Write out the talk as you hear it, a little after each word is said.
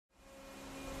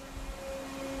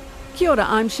Kia ora,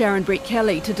 I'm Sharon Brett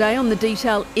Kelly. Today on The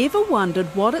Detail, ever wondered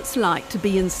what it's like to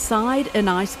be inside an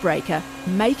icebreaker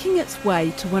making its way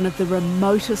to one of the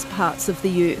remotest parts of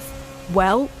the Earth?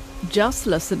 Well, just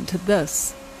listen to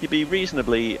this. You'd be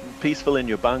reasonably peaceful in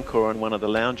your bunk or on one of the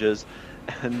lounges,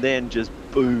 and then just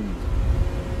boom.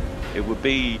 It would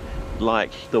be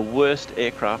like the worst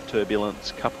aircraft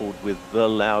turbulence coupled with the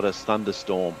loudest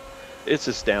thunderstorm. It's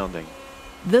astounding.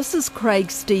 This is Craig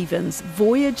Stevens,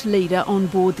 voyage leader on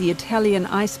board the Italian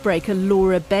icebreaker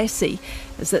Laura Bassi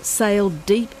as it sailed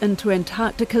deep into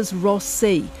Antarctica's Ross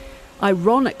Sea.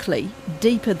 Ironically,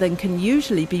 deeper than can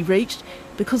usually be reached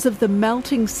because of the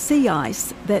melting sea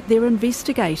ice that they're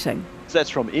investigating. So that's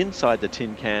from inside the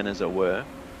tin can, as it were.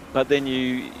 But then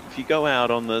if you go out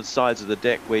on the sides of the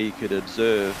deck where you could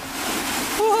observe,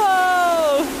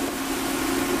 whoa!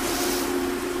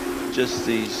 Just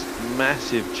these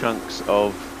massive chunks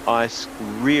of ice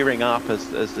rearing up as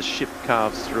the ship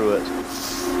carves through it.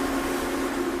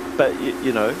 But,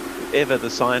 you know, ever the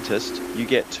scientist, you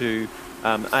get to,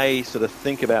 sort of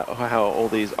think about how all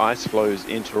these ice flows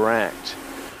interact.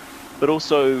 But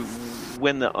also,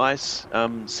 when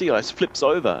the sea ice flips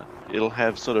over, it'll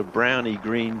have sort of browny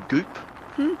green goop.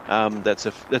 That's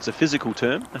a physical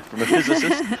term from a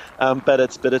physicist, but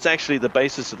it's actually the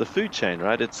basis of the food chain,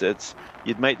 right? It's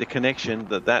you'd make the connection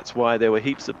that's why there were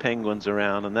heaps of penguins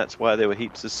around, and that's why there were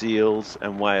heaps of seals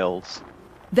and whales.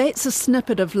 That's a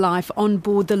snippet of life on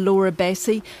board the Laura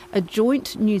Bassi, a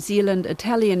joint New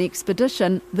Zealand-Italian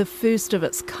expedition, the first of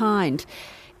its kind.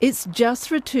 It's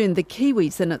just returned the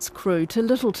Kiwis and its crew to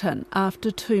Lyttelton after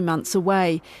 2 months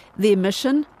away. Their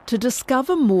mission? To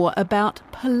discover more about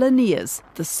polynias,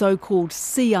 the so-called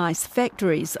sea ice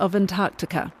factories of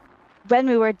Antarctica. When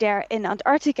we were there in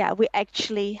Antarctica, we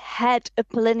actually had a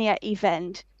polynia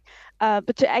event.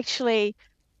 But to actually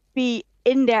be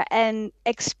in there and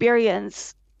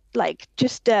experience like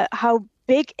just how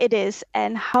big it is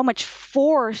and how much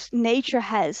force nature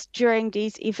has during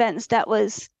these events, that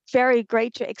was very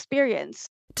great to experience.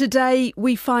 Today,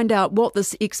 we find out what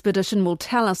this expedition will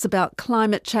tell us about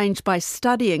climate change by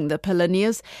studying the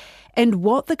polynias and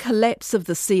what the collapse of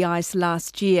the sea ice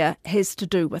last year has to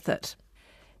do with it.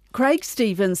 Craig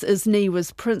Stevens is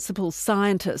NIWA's principal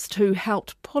scientist who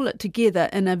helped pull it together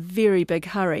in a very big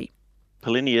hurry.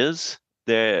 Polynias,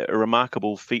 they're a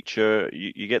remarkable feature.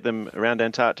 You get them around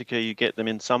Antarctica, you get them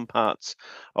in some parts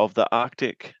of the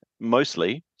Arctic,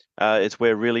 mostly. It's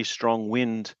where really strong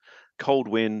wind, cold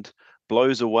wind,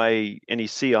 blows away any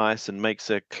sea ice and makes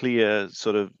a clear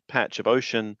sort of patch of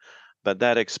ocean, but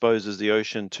that exposes the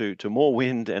ocean to more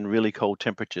wind and really cold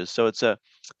temperatures. So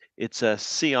it's a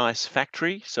sea ice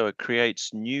factory, so it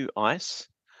creates new ice,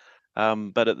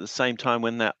 but at the same time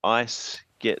when that ice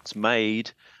gets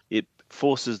made, it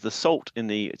forces the salt in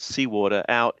the seawater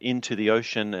out into the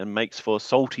ocean and makes for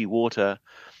salty water.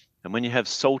 And when you have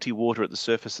salty water at the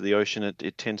surface of the ocean,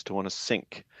 it tends to want to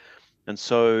sink. And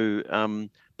so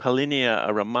polynia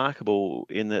are remarkable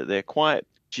in that they're quite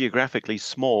geographically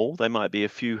small. They might be a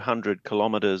few hundred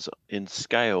kilometers in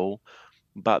scale,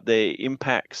 but their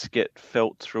impacts get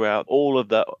felt throughout all of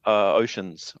the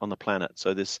oceans on the planet.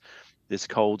 So this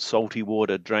cold, salty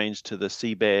water drains to the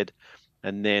seabed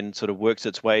and then sort of works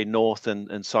its way north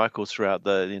and cycles throughout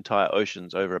the entire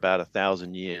oceans over about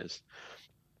 1,000 years.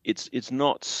 It's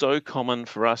not so common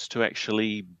for us to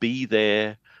actually be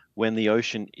there when the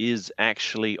ocean is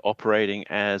actually operating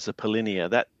as a polynia.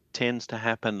 That tends to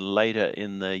happen later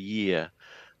in the year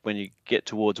when you get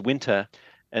towards winter.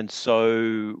 And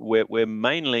so we're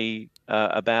mainly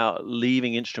about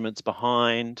leaving instruments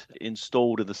behind,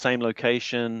 installed in the same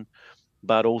location,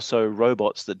 but also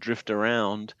robots that drift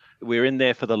around. We're in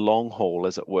there for the long haul,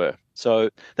 as it were. So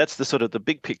that's the sort of the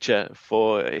big picture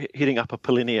for hitting up a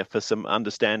polynia for some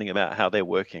understanding about how they're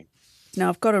working. Now,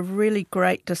 I've got a really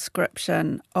great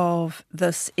description of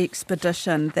this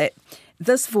expedition, that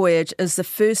this voyage is the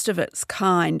first of its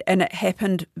kind, and it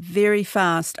happened very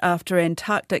fast after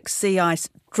Antarctic sea ice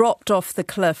dropped off the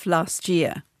cliff last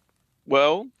year.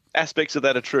 Well, aspects of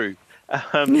that are true.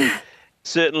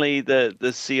 Certainly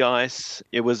the sea ice,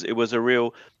 it was a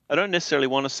real, I don't necessarily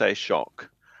want to say shock,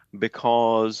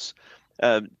 because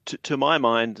to my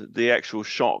mind, the actual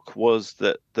shock was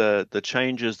that the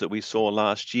changes that we saw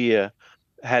last year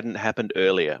hadn't happened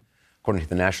earlier. According to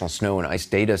the National Snow and Ice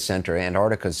Data Center,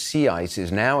 Antarctica's sea ice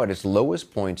is now at its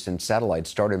lowest point since satellites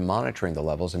started monitoring the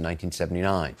levels in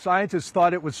 1979. Scientists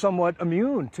thought it was somewhat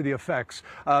immune to the effects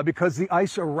because the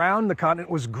ice around the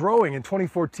continent was growing. In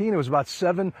 2014, it was about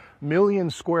 7 million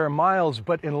square miles,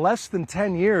 but in less than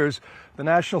 10 years, the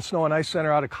National Snow and Ice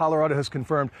Center out of Colorado has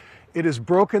confirmed It has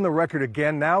broken the record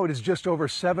again. Now it is just over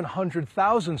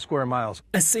 700,000 square miles.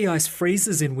 As sea ice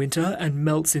freezes in winter and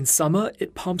melts in summer,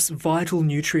 it pumps vital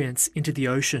nutrients into the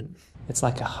ocean. It's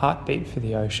like a heartbeat for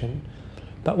the ocean.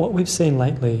 But what we've seen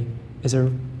lately is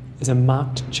a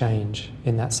marked change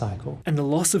in that cycle. And the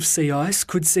loss of sea ice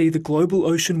could see the global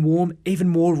ocean warm even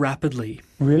more rapidly.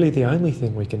 Really, the only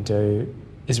thing we can do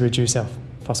is reduce our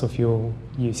fossil fuel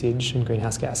usage and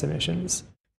greenhouse gas emissions.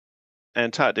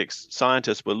 Antarctic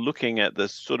scientists were looking at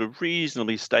this sort of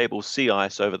reasonably stable sea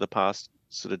ice over the past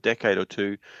sort of decade or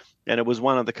two, and it was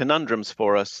one of the conundrums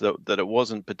for us that it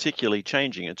wasn't particularly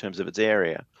changing in terms of its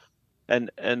area.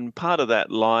 And part of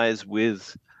that lies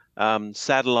with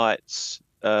satellites,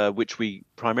 which we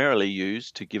primarily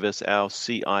use to give us our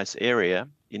sea ice area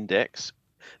index.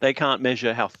 They can't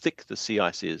measure how thick the sea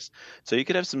ice is. So you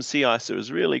could have some sea ice that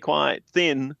was really quite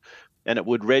thin, and it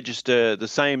would register the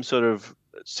same sort of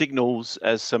signals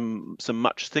as some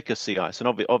much thicker sea ice.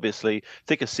 And obviously,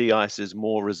 thicker sea ice is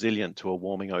more resilient to a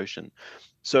warming ocean.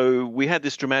 So we had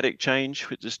this dramatic change,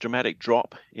 this dramatic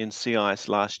drop in sea ice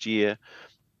last year.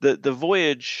 The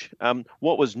voyage,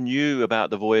 what was new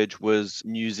about the voyage was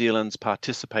New Zealand's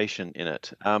participation in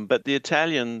it. But the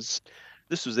Italians,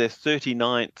 this was their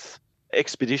 39th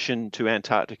expedition to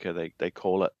Antarctica, they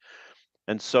call it.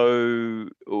 And so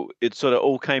it sort of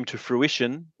all came to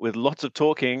fruition with lots of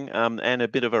talking and a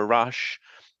bit of a rush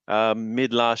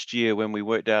mid last year when we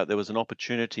worked out there was an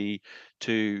opportunity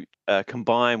to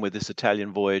combine with this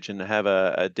Italian voyage and have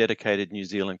a dedicated New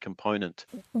Zealand component.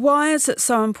 Why is it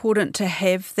so important to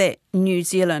have that New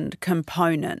Zealand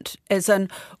component? As in,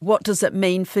 what does it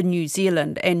mean for New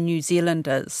Zealand and New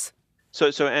Zealanders?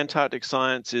 So Antarctic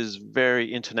science is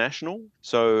very international.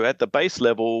 So at the base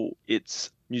level,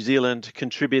 it's New Zealand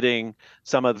contributing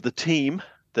some of the team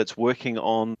that's working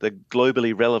on the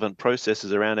globally relevant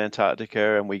processes around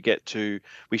Antarctica, and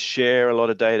we share a lot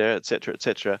of data, et cetera, et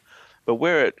cetera. But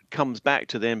where it comes back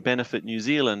to then benefit New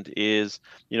Zealand is,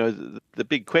 the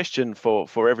big question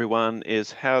for everyone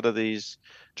is how do these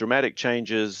dramatic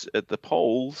changes at the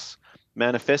poles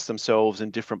manifest themselves in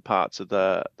different parts of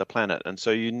the planet? And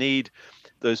so you need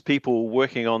those people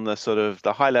working on the sort of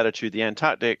the high latitude, the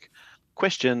Antarctic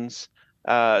questions,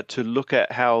 to look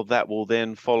at how that will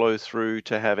then follow through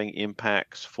to having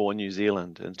impacts for New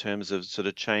Zealand in terms of sort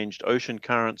of changed ocean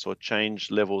currents or changed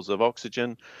levels of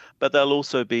oxygen. But they'll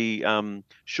also be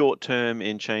short-term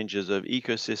in changes of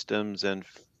ecosystems and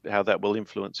how that will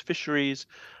influence fisheries,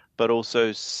 but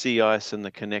also sea ice and the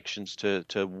connections to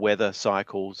weather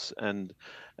cycles and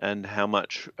how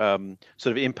much sort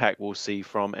of impact we'll see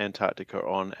from Antarctica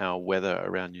on our weather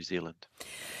around New Zealand.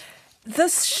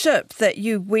 This ship that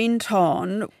you went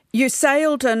on, you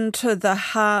sailed into the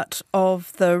heart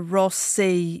of the Ross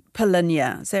Sea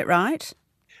Polinia, is that right?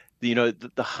 The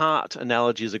heart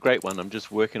analogy is a great one. I'm just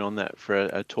working on that for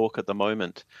a talk at the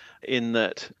moment, in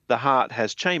that the heart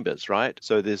has chambers, right?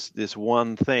 So this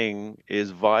one thing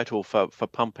is vital for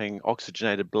pumping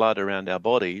oxygenated blood around our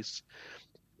bodies.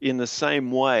 In the same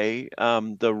way,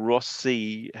 the Ross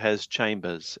Sea has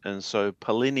chambers. And so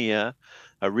Polinia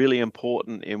are really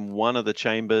important in one of the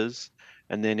chambers.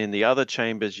 And then in the other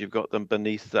chambers, you've got them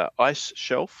beneath the ice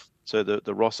shelf. So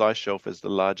the Ross Ice Shelf is the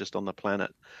largest on the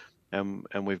planet. And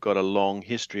we've got a long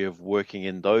history of working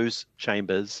in those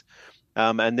chambers.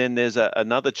 And then there's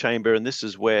another chamber, and this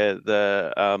is where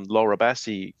the Laura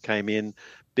Bassi came in.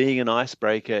 Being an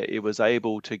icebreaker, it was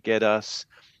able to get us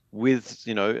with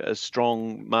a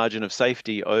strong margin of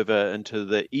safety over into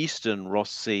the eastern Ross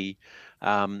Sea.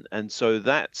 And so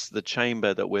that's the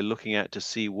chamber that we're looking at to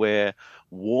see where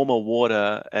warmer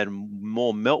water and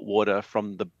more meltwater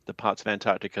from the parts of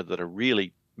Antarctica that are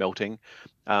really melting,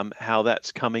 how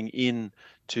that's coming in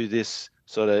to this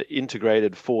sort of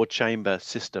integrated 4-chamber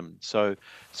system. So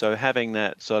having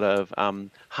that sort of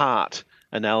heart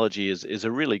analogy is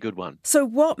a really good one. So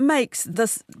what makes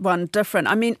this one different?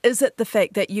 I mean, is it the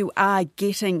fact that you are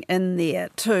getting in there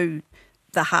to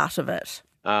the heart of it?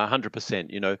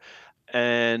 100%,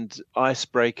 and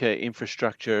icebreaker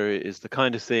infrastructure is the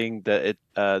kind of thing that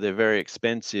they're very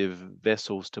expensive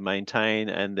vessels to maintain,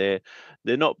 and they're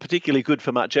not particularly good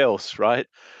for much else, right?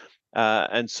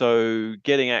 And so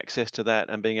getting access to that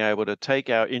and being able to take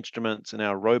our instruments and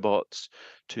our robots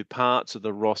to parts of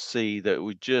the Ross Sea that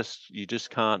you just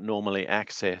can't normally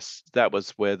access, that was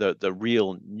where the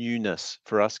real newness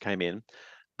for us came in.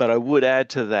 But I would add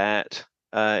to that,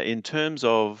 in terms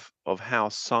of how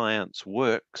science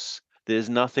works, there's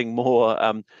nothing more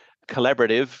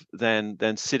collaborative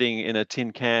than sitting in a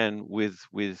tin can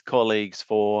with colleagues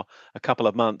for a couple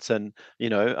of months, and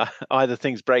either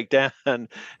things break down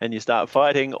and you start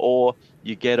fighting, or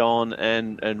you get on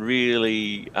and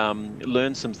really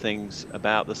learn some things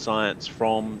about the science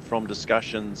from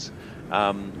discussions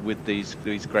with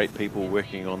these great people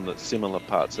working on the similar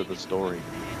parts of the story.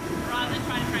 Rather than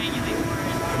trying to triangulate for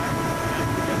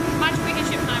it. Much quicker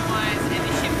ship time-wise, and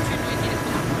the ship's too noisy to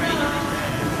pull off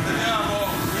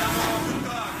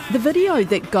The video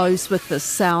that goes with the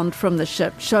sound from the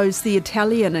ship shows the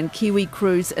Italian and Kiwi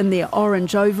crews in their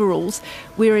orange overalls,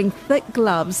 wearing thick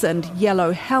gloves and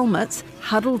yellow helmets,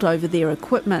 huddled over their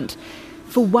equipment.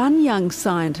 For one young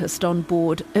scientist on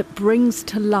board, it brings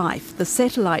to life the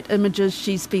satellite images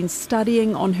she's been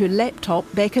studying on her laptop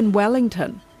back in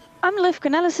Wellington. I'm Liv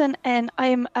Cornelissen, and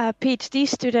I'm a PhD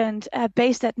student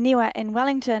based at NIWA in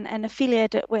Wellington and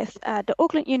affiliated with the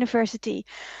Auckland University.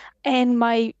 And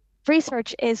my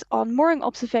research is on mooring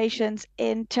observations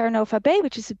in Terra Nova Bay,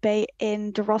 which is a bay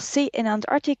in the Ross Sea in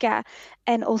Antarctica,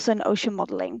 and also in ocean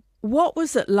modelling. What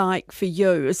was it like for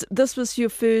you? This was your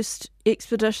first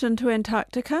expedition to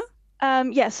Antarctica?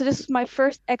 Yeah, so this is my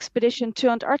first expedition to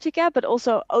Antarctica, but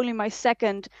also only my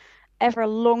second ever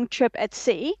long trip at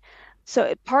sea.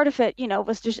 So part of it,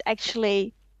 was just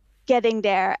actually getting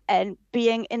there and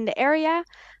being in the area.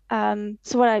 So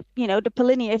the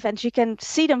Polinia events, you can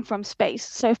see them from space.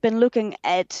 So I've been looking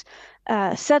at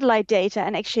satellite data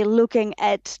and actually looking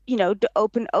at, the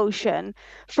open ocean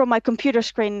from my computer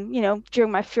screen,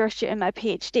 during my first year in my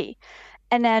PhD.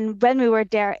 And then when we were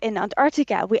there in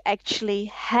Antarctica, we actually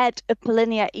had a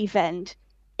Polinia event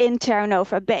in Terra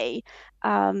Nova Bay.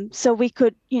 So we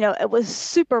could, it was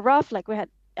super rough. Like we had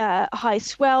high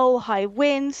swell, high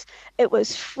winds. It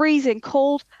was freezing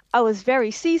cold. I was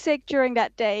very seasick during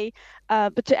that day.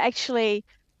 But to actually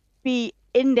be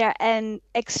in there and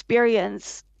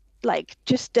experience like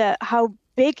just how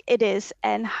big it is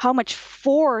and how much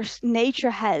force nature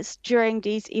has during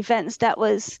these events, that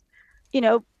was,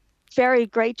 very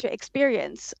great to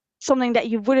experience. Something that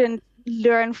you wouldn't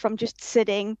learn from just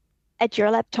sitting at your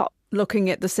laptop. Looking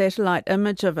at the satellite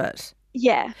image of it.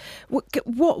 Yeah.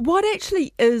 What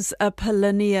actually is a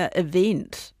Polinia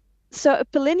event? So a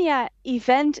Polinia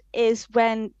event is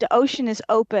when the ocean is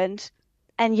opened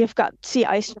and you've got sea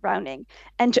ice surrounding.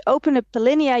 And to open a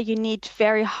Polinia, you need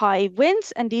very high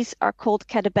winds, and these are called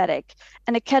katabatic.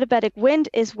 And a katabatic wind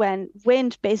is when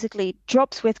wind basically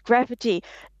drops with gravity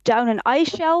down an ice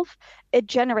shelf. It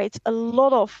generates a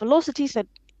lot of velocity, so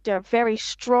they're very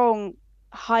strong,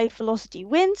 high velocity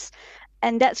winds.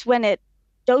 And that's when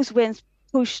those winds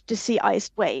push the sea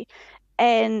ice away.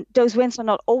 And those winds are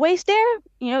not always there.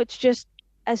 It's just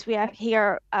as we have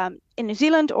here in New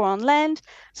Zealand or on land.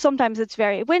 Sometimes it's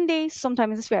very windy,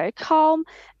 sometimes it's very calm.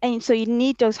 And so you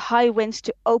need those high winds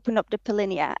to open up the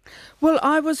Polinia. Well,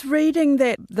 I was reading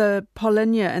that the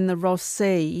Polinia in the Ross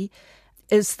Sea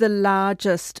is the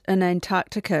largest in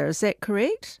Antarctica. Is that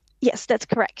correct? Yes, that's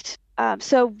correct.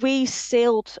 So we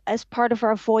sailed as part of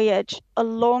our voyage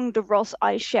along the Ross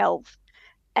ice shelf.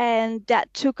 And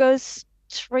that took us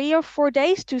 3 or 4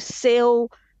 days to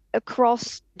sail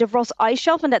across the Ross ice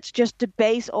shelf, and that's just the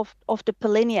base of the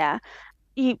Polinia.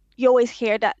 You always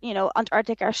hear that,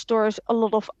 Antarctica stores a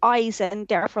lot of ice and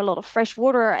therefore a lot of fresh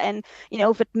water. And,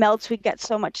 if it melts, we get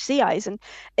so much sea ice. And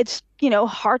it's,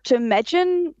 hard to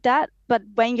imagine that. But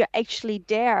when you're actually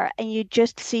there and you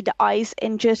just see the ice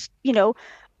in just,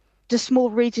 the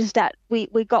small regions that we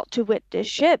got to with the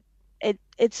ship,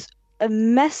 it's a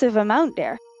massive amount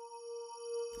there.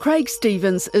 Craig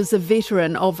Stevens is a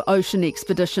veteran of ocean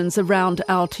expeditions around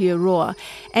Aotearoa,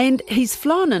 and he's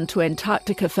flown into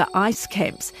Antarctica for ice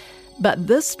camps. But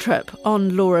this trip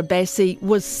on Laura Bassi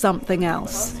was something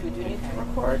else. We do need to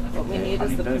record. What we need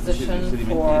is the position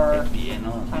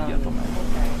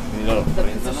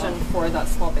for that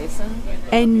small basin.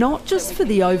 And not just for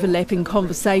the overlapping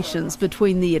conversations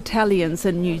between the Italians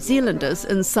and New Zealanders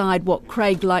inside what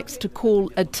Craig likes to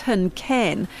call a tin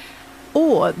can,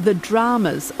 or the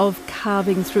dramas of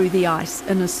carving through the ice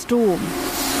in a storm.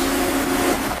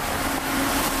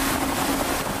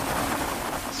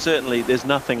 Certainly, there's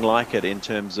nothing like it in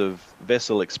terms of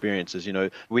vessel experiences.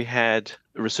 We had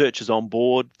researchers on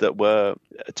board that were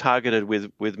targeted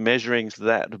with measuring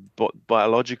that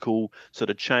biological sort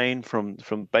of chain from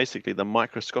basically the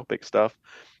microscopic stuff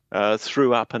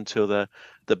through up until the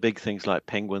big things like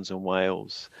penguins and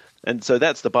whales. And so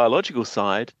that's the biological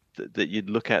side, that you'd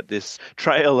look at this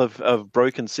trail of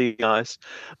broken sea ice,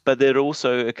 but there'd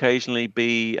also occasionally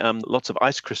be lots of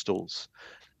ice crystals.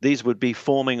 These would be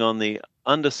forming on the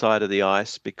underside of the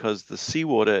ice because the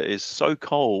seawater is so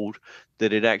cold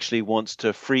that it actually wants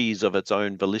to freeze of its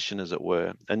own volition, as it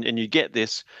were. And you get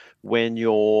this when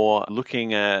you're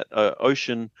looking at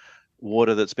ocean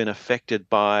water that's been affected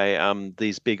by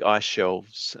these big ice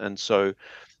shelves. And so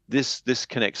this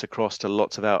connects across to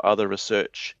lots of our other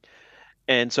research.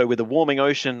 And so with the warming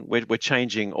ocean, we're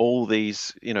changing all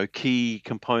these, key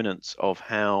components of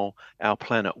how our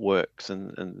planet works.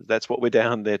 And that's what we're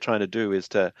down there trying to do, is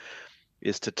to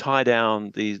tie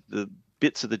down the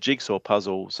bits of the jigsaw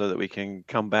puzzle so that we can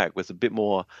come back with a bit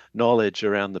more knowledge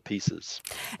around the pieces.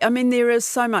 I mean, there is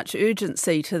so much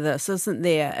urgency to this, isn't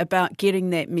there, about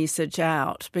getting that message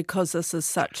out, because this is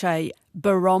such a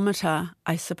barometer,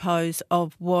 I suppose,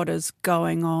 of what is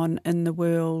going on in the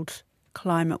world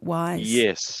climate-wise.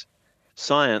 Yes.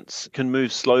 Science can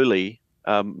move slowly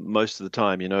most of the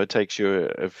time. It takes you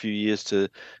a few years to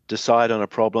decide on a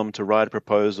problem, to write a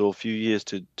proposal, a few years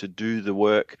to do the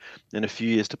work, and a few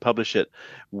years to publish it.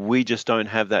 We just don't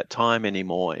have that time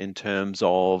anymore in terms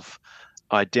of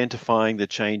identifying the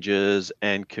changes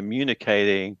and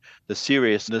communicating the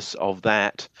seriousness of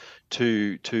that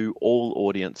to all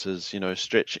audiences,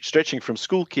 stretching from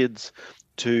school kids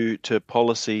to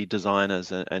policy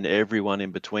designers and everyone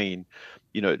in between.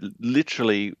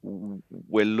 Literally,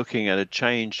 we're looking at a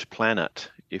changed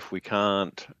planet if we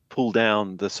can't pull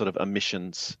down the sort of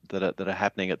emissions that are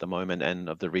happening at the moment and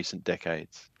of the recent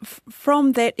decades.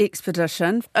 From that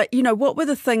expedition, what were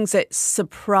the things that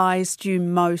surprised you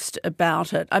most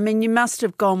about it? I mean, you must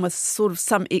have gone with sort of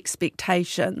some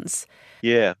expectations.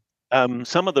 Yeah.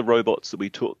 Some of the robots that we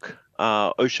took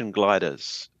are ocean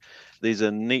gliders. These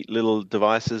are neat little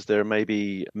devices. They're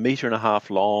maybe 1.5 meters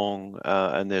long,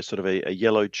 and they're sort of a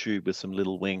yellow tube with some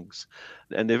little wings.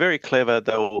 And they're very clever.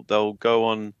 They'll go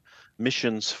on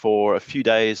missions for a few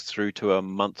days through to a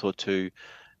month or two,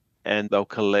 and they'll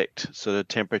collect sort of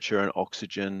temperature and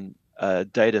oxygen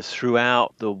data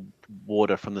throughout the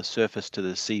water from the surface to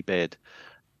the seabed.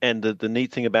 And the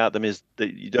neat thing about them is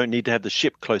that you don't need to have the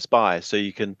ship close by, so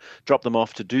you can drop them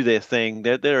off to do their thing.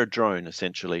 They're a drone,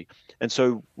 essentially. And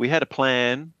so we had a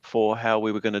plan for how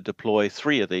we were going to deploy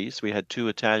 3 of these. We had 2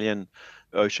 Italian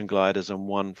ocean gliders and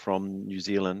 1 from New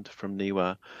Zealand, from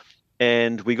Niue.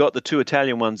 And we got the 2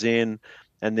 Italian ones in,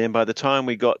 and then by the time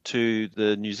we got to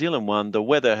the New Zealand one, the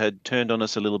weather had turned on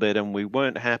us a little bit, and we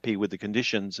weren't happy with the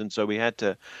conditions, and so we had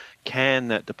to can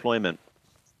that deployment.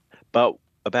 But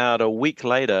about a week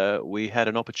later, we had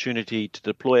an opportunity to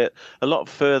deploy it a lot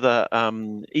further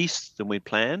east than we'd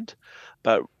planned,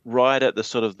 but right at the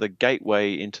sort of the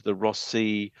gateway into the Ross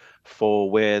Sea, for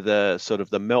where the sort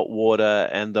of the meltwater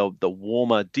and the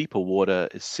warmer, deeper water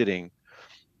is sitting.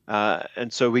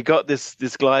 And so we got this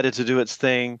glider to do its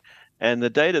thing, and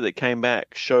the data that came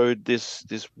back showed this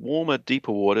warmer,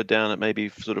 deeper water down at maybe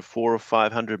sort of 400 or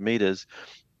 500 meters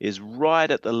is right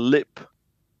at the lip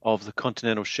of the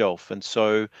continental shelf. And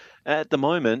so at the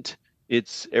moment,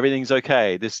 everything's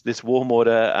okay. This warm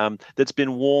water that's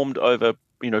been warmed over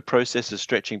processes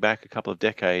stretching back a couple of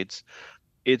decades,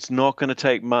 it's not going to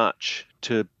take much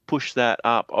to push that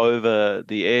up over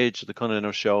the edge of the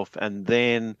continental shelf, and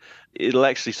then it'll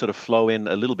actually sort of flow in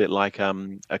a little bit like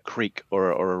a creek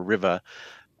or a river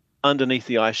underneath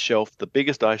the ice shelf, the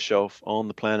biggest ice shelf on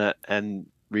the planet, and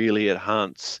really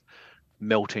enhance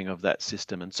melting of that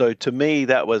system. And so to me,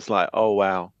 that was like, oh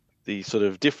wow, the sort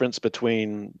of difference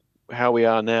between how we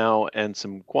are now and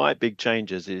some quite big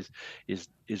changes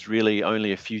is really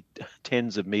only a few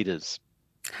tens of meters.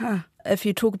 If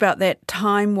you talk about that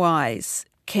time-wise,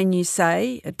 can you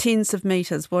say tens of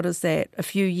meters? What is that? A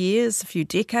few years, a few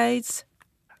decades?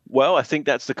 Well, I think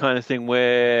that's the kind of thing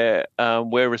we're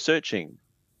researching.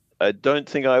 I don't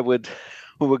think I would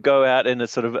go out in a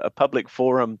sort of a public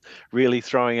forum really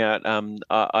throwing out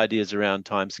ideas around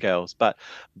timescales.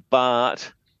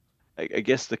 But I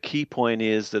guess the key point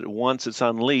is that once it's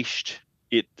unleashed,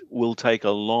 it will take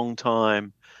a long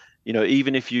time.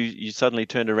 Even if you suddenly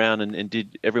turned around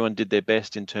and everyone did their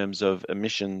best in terms of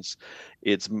emissions,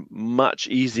 it's much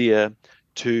easier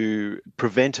to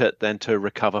prevent it than to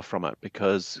recover from it,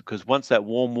 because once that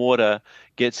warm water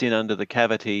gets in under the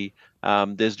cavity,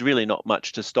 there's really not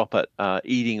much to stop it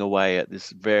eating away at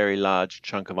this very large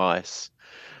chunk of ice.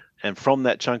 And from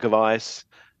that chunk of ice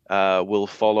will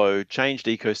follow changed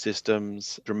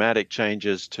ecosystems, dramatic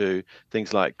changes to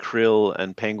things like krill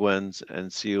and penguins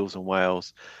and seals and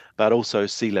whales, but also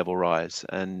sea level rise.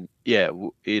 And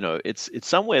it's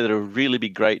somewhere that would really be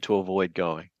great to avoid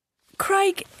going.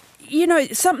 Craig,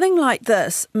 something like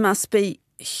this must be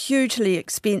hugely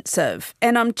expensive.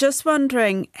 And I'm just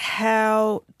wondering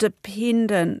how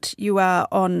dependent you are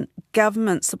on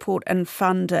government support and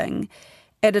funding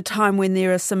at a time when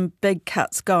there are some big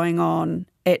cuts going on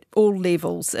at all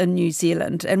levels in New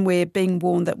Zealand, and we're being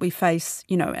warned that we face,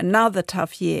 another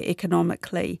tough year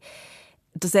economically.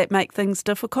 Does that make things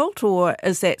difficult, or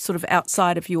is that sort of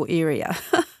outside of your area?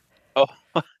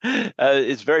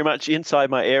 It's very much inside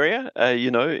my area.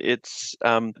 It's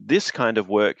this kind of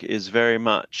work is very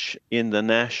much in the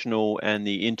national and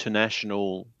the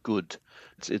international good.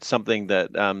 It's something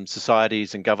that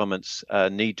societies and governments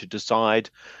need to decide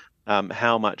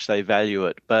how much they value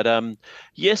it. But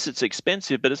yes, it's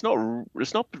expensive, but it's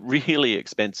not really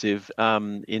expensive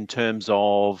in terms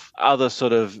of other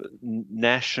sort of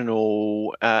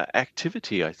national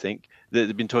activity, I think.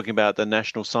 They've been talking about the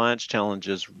national science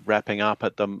challenges wrapping up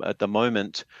at the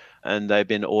moment, and they've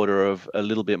been order of a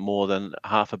little bit more than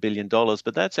 $500 million,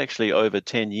 but that's actually over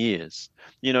 10 years.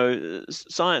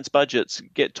 Science budgets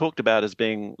get talked about as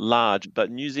being large, but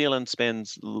New Zealand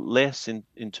spends less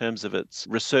in terms of its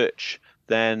research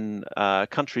than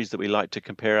countries that we like to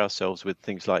compare ourselves with,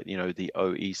 things like, the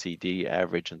OECD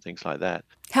average and things like that.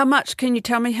 Can you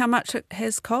tell me how much it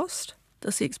has cost,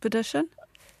 this expedition?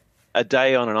 A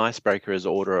day on an icebreaker is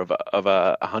order of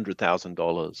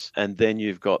 $100,000, and then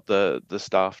you've got the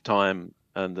staff time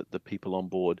and the people on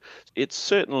board. It's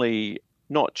certainly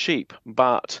not cheap,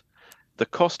 but the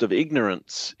cost of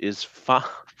ignorance is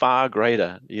far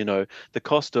greater. The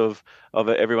cost of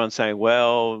everyone saying,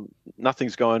 well,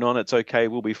 nothing's going on, it's okay,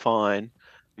 we'll be fine.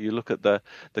 You look at the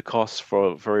costs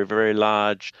for very, very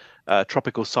large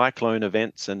tropical cyclone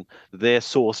events, and they're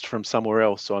sourced from somewhere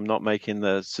else. So I'm not making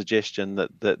the suggestion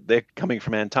that they're coming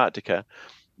from Antarctica.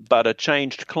 But a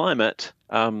changed climate,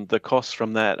 the costs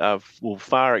from that will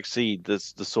far exceed the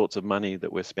sorts of money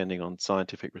that we're spending on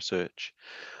scientific research.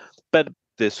 But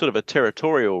there's sort of a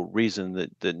territorial reason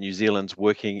that New Zealand's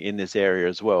working in this area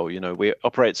as well. We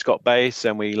operate Scott Base,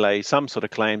 and we lay some sort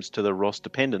of claims to the Ross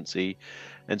dependency.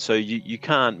 And so you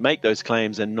can't make those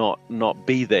claims and not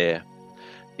be there.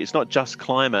 It's not just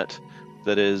climate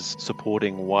that is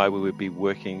supporting why we would be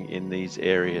working in these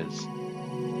areas.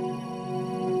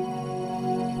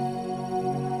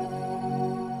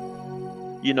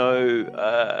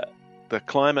 The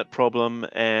climate problem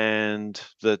and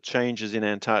the changes in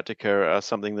Antarctica are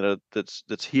something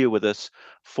that's here with us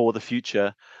for the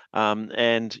future.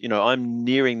 I'm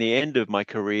nearing the end of my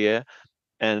career.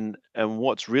 And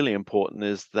what's really important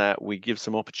is that we give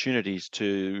some opportunities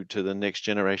to the next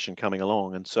generation coming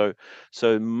along. And so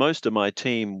most of my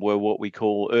team were what we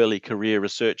call early career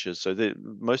researchers. So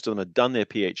most of them had done their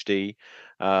PhD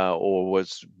or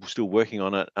was still working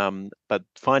on it, but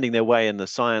finding their way in the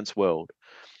science world.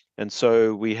 And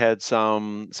so we had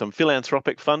some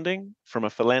philanthropic funding from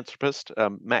a philanthropist,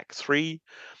 Mac 3,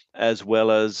 as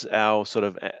well as our sort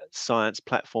of science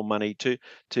platform money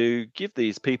to give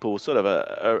these people sort of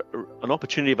an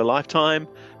opportunity of a lifetime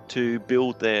to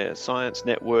build their science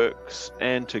networks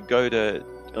and to go to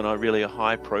really a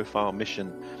high profile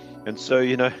mission. And so,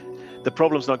 the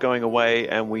problem's not going away,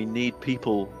 and we need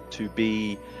people to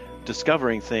be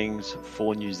discovering things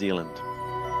for New Zealand.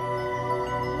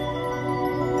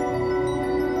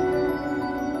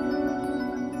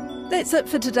 That's it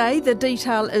for today. The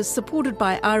Detail is supported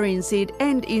by RNZ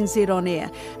and NZ On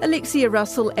Air. Alexia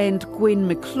Russell and Gwen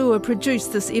McClure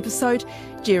produced this episode.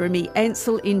 Jeremy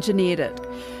Ansell engineered it.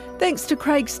 Thanks to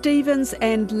Craig Stevens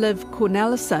and Liv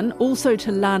Cornelison, also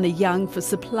to Lana Young for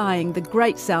supplying the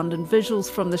great sound and visuals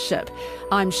from the ship.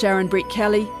 I'm Sharon Brett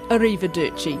Kelly.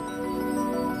 Arrivederci.